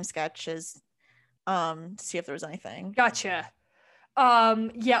Cut for Time sketches to see if there was anything. Gotcha.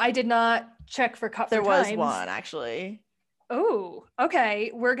 Yeah, I did not check for Cut for Time. There was one, actually. Oh,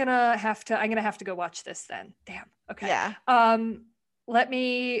 okay. I'm gonna have to go watch this then. Damn. Okay. Yeah. Let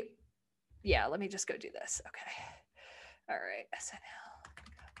me just go do this. Okay. All right.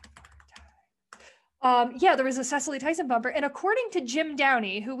 SNL. Yeah, there was a Cicely Tyson bumper, and according to Jim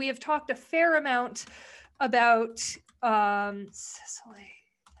Downey, who we have talked a fair amount about,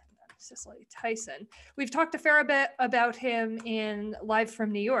 Cicely Tyson. We've talked a fair bit about him in Live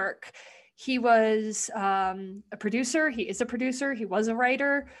from New York. He was a producer. He is a producer. He was a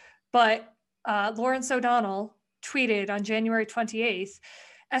writer. But Lawrence O'Donnell tweeted on January 28th,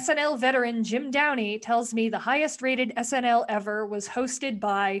 SNL veteran Jim Downey tells me the highest rated SNL ever was hosted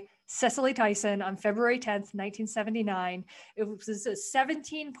by Cicely Tyson on February 10th, 1979. It was a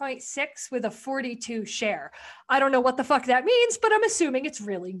 17.6 with a 42 share. I don't know what the fuck that means, but I'm assuming it's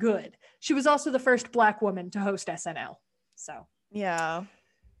really good. She was also the first Black woman to host SNL. So, yeah.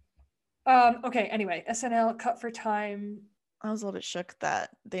 Okay, anyway, SNL Cut for Time. I was a little bit shook that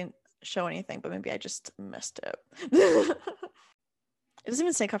they didn't show anything, but maybe I just missed it. It doesn't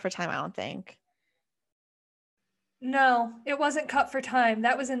even say Cut for Time, I don't think. No, it wasn't Cut for Time.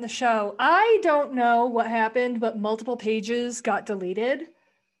 That was in the show. I don't know what happened, but multiple pages got deleted.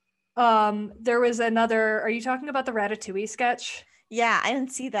 There was another, are you talking about the Ratatouille sketch? Yeah, I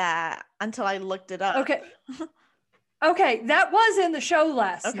didn't see that until I looked it up. Okay. Okay, that was in the show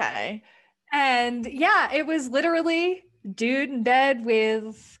last night. And yeah, it was literally dude in bed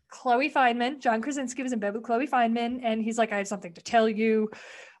with Chloe Fineman. John Krasinski was in bed with Chloe Fineman, and he's like, I have something to tell you.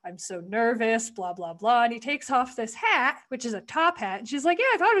 I'm so nervous, blah, blah, blah. And he takes off this hat, which is a top hat. And she's like, yeah,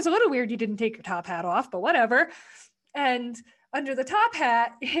 I thought it was a little weird you didn't take your top hat off, but whatever. And under the top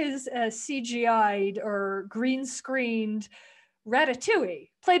hat is a CGI'd or green screened Ratatouille,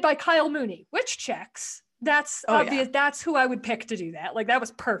 played by Kyle Mooney, which checks. That's obvious. Yeah. That's who I would pick to do that. Like, that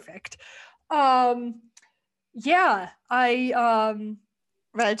was perfect. Yeah, Ratatouille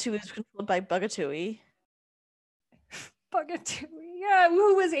was controlled by Bugatouille. Bugatouille, yeah,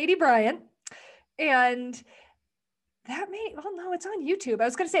 who was Aidy Bryant. And that no, it's on YouTube. I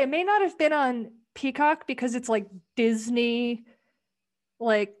was going to say, it may not have been on Peacock because it's like Disney,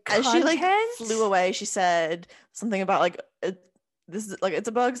 like, content. As she like flew away, she said something about like, this is like, it's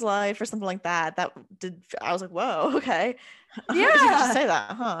a bug's life or something like that. I was like, whoa, okay. Yeah. You just say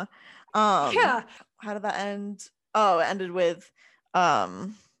that, huh? Yeah. How did that end? Oh, it ended with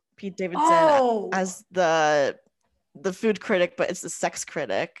Pete Davidson as the food critic, but it's the sex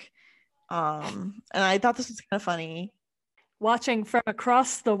critic. And I thought this was kind of funny. Watching from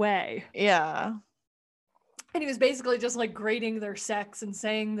across the way. Yeah. And he was basically just like grading their sex and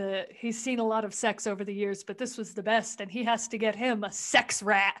saying that he's seen a lot of sex over the years, but this was the best and he has to get him a sex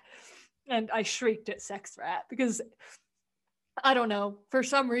rat. And I shrieked at sex rat because I don't know, for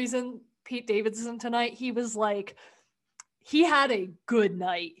some reason, Pete Davidson tonight, he was like, he had a good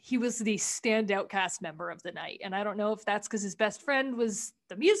night. He was the standout cast member of the night. And I don't know if that's because his best friend was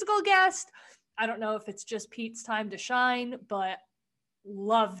the musical guest. I don't know if it's just Pete's time to shine, but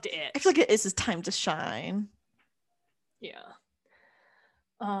loved it. I feel like it is his time to shine. Yeah.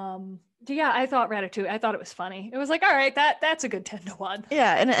 Yeah, I thought Ratatouille, I thought it was funny. It was like, all right, that's a good 10-1.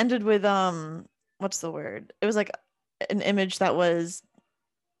 Yeah, and it ended with what's the word? It was like an image that was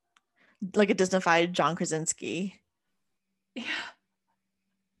like a Disney-fied John Krasinski. Yeah.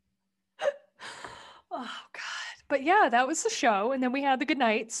 Oh God. But yeah, that was the show. And then we had the good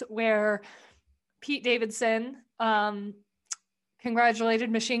nights where Pete Davidson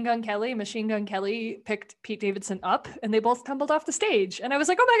congratulated Machine Gun Kelly. Machine Gun Kelly picked Pete Davidson up and they both tumbled off the stage. And I was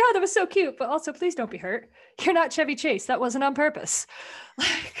like, oh my God, that was so cute. But also, please don't be hurt. You're not Chevy Chase. That wasn't on purpose.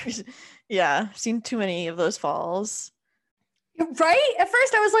 Yeah, I've seen too many of those falls. Right? At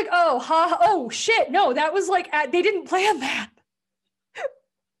first I was like, oh shit. No, that was like, they didn't plan that.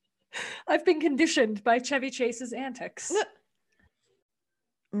 I've been conditioned by Chevy Chase's antics.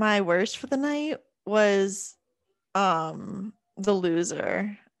 My worst for the night was The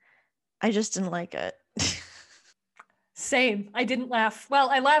Loser. I just didn't like it. Same. I didn't laugh. Well,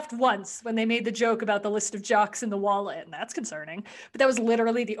 I laughed once when they made the joke about the list of jocks in the wallet, and that's concerning. But that was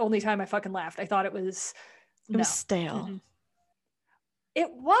literally the only time I fucking laughed. I thought it was stale. Mm-hmm. It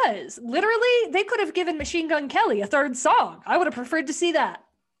was. Literally, they could have given Machine Gun Kelly a third song. I would have preferred to see that.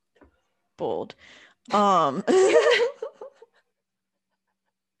 Bold. My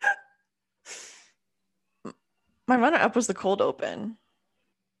runner-up was the cold open.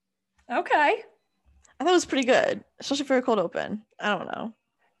 Okay. I thought it was pretty good, especially for a cold open. I don't know.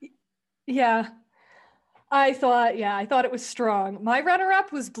 Yeah. I thought it was strong. My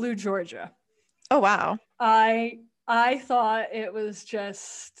runner-up was Blue Georgia. Oh, wow. I thought it was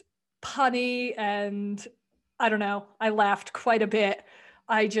just punny and I don't know. I laughed quite a bit.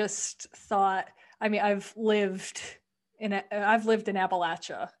 I just thought, I mean, I've lived in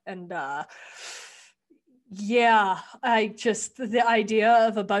Appalachia and yeah, the idea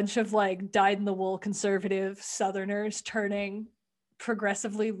of a bunch of like dyed-in-the-wool conservative Southerners turning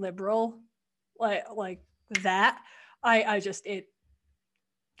progressively liberal, like that,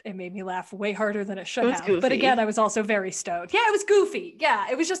 it made me laugh way harder than it should have. Goofy. But again, I was also very stoned. Yeah, it was goofy.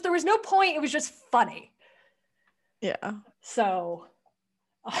 Yeah, it was just, there was no point. It was just funny. Yeah. So,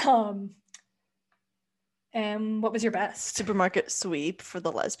 and what was your best? Supermarket Sweep for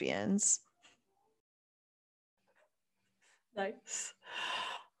the lesbians. Nice.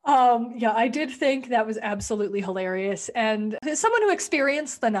 Yeah, I did think that was absolutely hilarious. And as someone who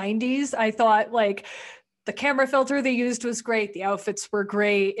experienced the 90s, I thought like the camera filter they used was great. The outfits were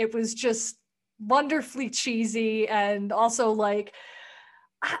great. It was just wonderfully cheesy. And also like,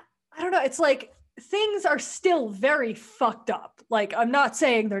 I don't know, it's like things are still very fucked up. Like, I'm not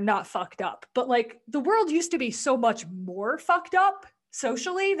saying they're not fucked up, but like the world used to be so much more fucked up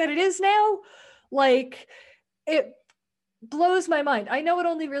socially than it is now. Like, it blows my mind. I know it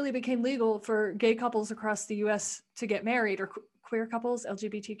only really became legal for gay couples across the US to get married, or queer couples,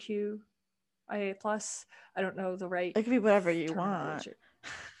 LGBTQIA+. I don't know the right. It could be whatever you want.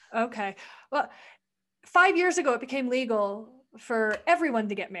 Okay. Well, 5 years ago, it became legal for everyone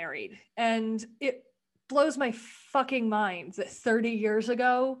to get married. And it blows my fucking mind that 30 years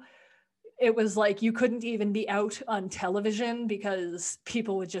ago, it was like you couldn't even be out on television because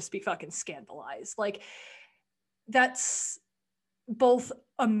people would just be fucking scandalized. Like, that's both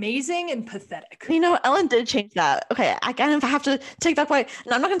amazing and pathetic. You know, Ellen did change that. Okay, I kind of have to take back what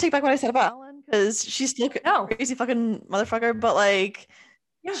I'm not gonna take back what I said about Ellen because she's still crazy fucking motherfucker, but like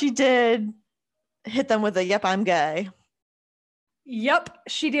she did hit them with a yep, I'm gay. Yep,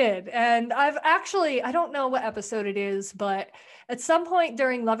 she did. And I don't know what episode it is, but at some point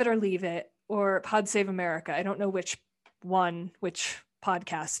during Love It or Leave It or Pod Save America, I don't know which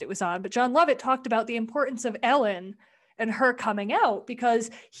podcast it was on, but John Lovett talked about the importance of Ellen and her coming out because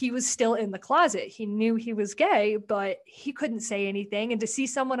he was still in the closet. He knew he was gay, but he couldn't say anything. And to see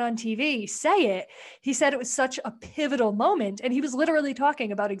someone on TV say it, he said it was such a pivotal moment. And he was literally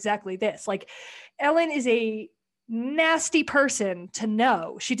talking about exactly this. Like, Ellen is a nasty person to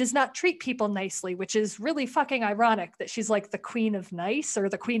know. She does not treat people nicely, which is really fucking ironic that she's like the queen of nice or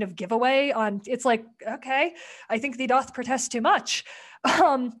the queen of giveaway on. It's like, okay, I think thee doth protest too much.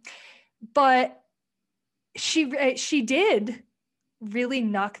 But she did really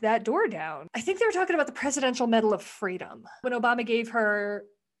knock that door down. I think they were talking about the Presidential Medal of Freedom when Obama gave her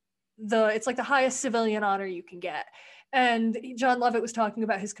it's like the highest civilian honor you can get. And John Lovett was talking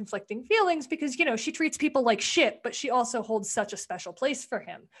about his conflicting feelings because, you know, she treats people like shit, but she also holds such a special place for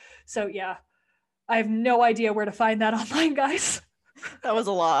him. So yeah, I have no idea where to find that online, guys. That was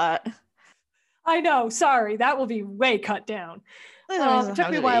a lot. I know. Sorry. That will be way cut down. It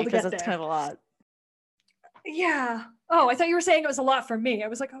took me a while to get there. That's kind of a lot. Yeah. Oh, I thought you were saying it was a lot for me. I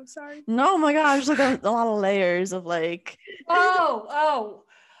was like, oh, sorry. No, my gosh, like a lot of layers of like. Oh.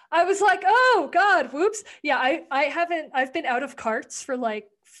 I was like, oh God, whoops. Yeah, I've been out of carts for like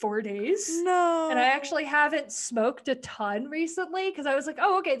 4 days. No. And I actually haven't smoked a ton recently because I was like,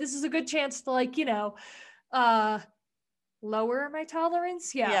 oh, okay, this is a good chance to like, you know, lower my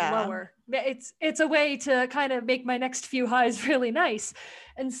tolerance. Yeah, lower. It's a way to kind of make my next few highs really nice.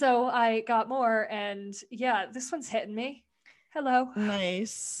 And so I got more, and yeah, this one's hitting me. Hello.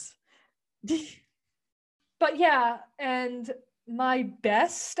 Nice. But yeah, and my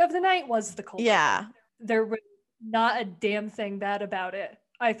best of the night was the cold. Yeah. There was not a damn thing bad about it.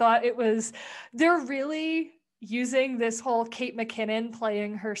 I thought they're really using this whole Kate McKinnon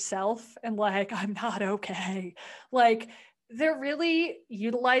playing herself and like, I'm not okay. Like, they're really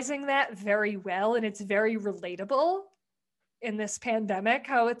utilizing that very well, and it's very relatable in this pandemic,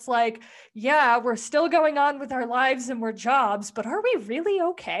 how it's like, yeah, we're still going on with our lives and we're jobs, but are we really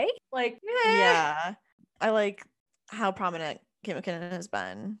okay? Like, yeah. I like how prominent Kate McKinnon has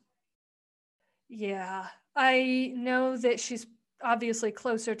been. Yeah, I know that she's obviously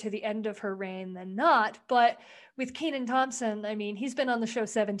closer to the end of her reign than not, but with Kenan Thompson, I mean, he's been on the show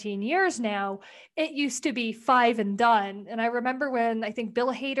 17 years now. It used to be 5 and done. And I remember when I think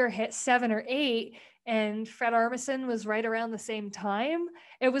Bill Hader hit 7 or 8 and Fred Armisen was right around the same time.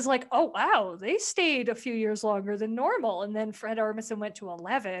 It was like, oh, wow, they stayed a few years longer than normal. And then Fred Armisen went to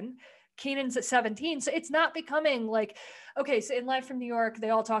 11. Kenan's at 17. So it's not becoming like, okay, so in Live from New York, they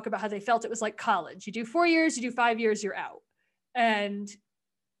all talk about how they felt it was like college. You do 4 years, you do 5 years, you're out. And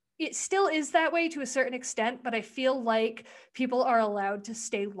it still is that way to a certain extent, but I feel like people are allowed to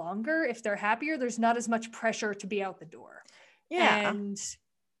stay longer if they're happier. There's not as much pressure to be out the door. Yeah. And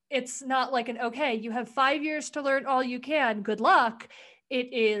it's not like okay, you have 5 years to learn all you can. Good luck. It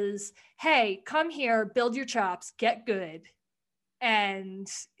is, hey, come here, build your chops, get good, and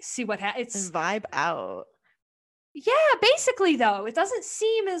see what happens. And vibe out. Yeah, basically, though, it doesn't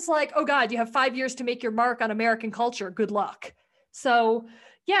seem as like, oh God, you have 5 years to make your mark on American culture. Good luck. So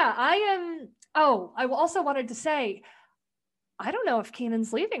yeah, I also wanted to say, I don't know if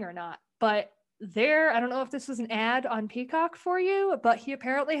Kenan's leaving or not, but I don't know if this was an ad on Peacock for you, but he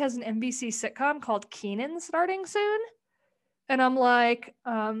apparently has an NBC sitcom called Kenan starting soon. And I'm like,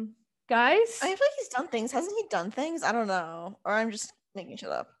 guys? I feel like he's done things. Hasn't he done things? I don't know. Or I'm just making shit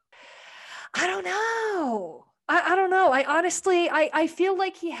up. I don't know. I don't know. I honestly, I feel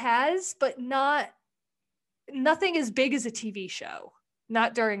like he has, but nothing as big as a TV show.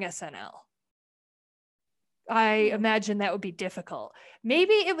 Not during SNL. I imagine that would be difficult.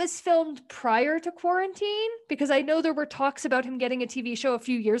 Maybe it was filmed prior to quarantine, because I know there were talks about him getting a TV show a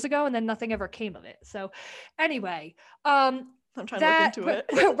few years ago and then nothing ever came of it. So anyway, I'm trying to look into it.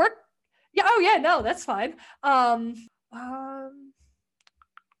 Yeah, oh yeah, no, that's fine. Filmography.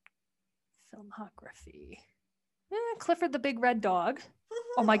 Clifford the Big Red Dog.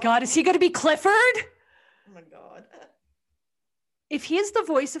 Oh my God, is he going to be Clifford? Oh my God. If he is the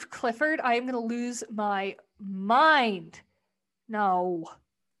voice of Clifford, I am going to lose my mind. No.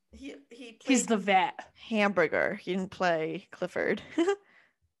 He's the vet. Hamburger. He didn't play Clifford.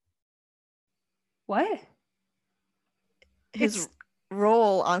 What? His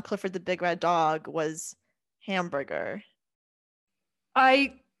role on Clifford the Big Red Dog was Hamburger.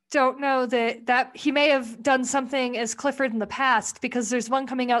 I don't know that he may have done something as Clifford in the past, because there's one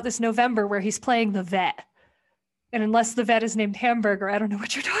coming out this November where he's playing the vet. And unless the vet is named Hamburger, I don't know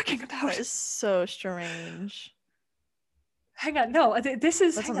what you're talking about. That is so strange. Hang on. No, this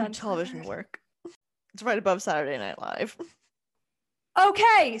is... That's on television work. It's right above Saturday Night Live.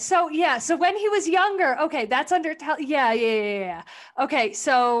 Okay. So, yeah. So when he was younger, okay, that's under... Yeah. Okay.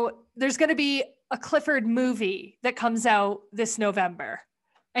 So there's going to be a Clifford movie that comes out this November,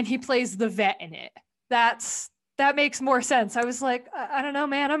 and he plays the vet in it. That makes more sense. I was like, I don't know,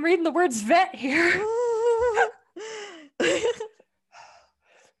 man. I'm reading the words vet here.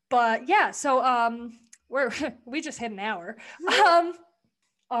 But yeah, so we just hit an hour.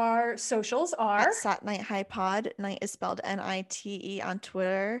 Our socials are at Sat Night High Pod. Night is spelled NITE on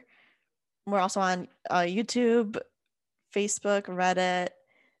Twitter. We're also on YouTube, Facebook, Reddit,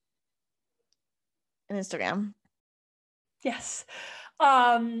 and Instagram. Yes.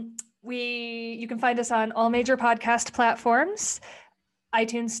 You can find us on all major podcast platforms,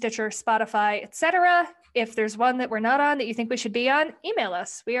 iTunes, Stitcher, Spotify, etc. If there's one that we're not on that you think we should be on, email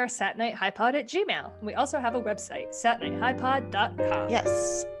us. We are satnighthighpod@gmail.com. We also have a website, satnighthighpod.com.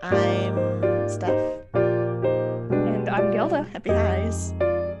 Yes, I'm Steph. And I'm Gilda. Happy highs.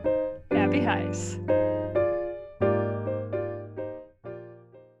 Happy highs.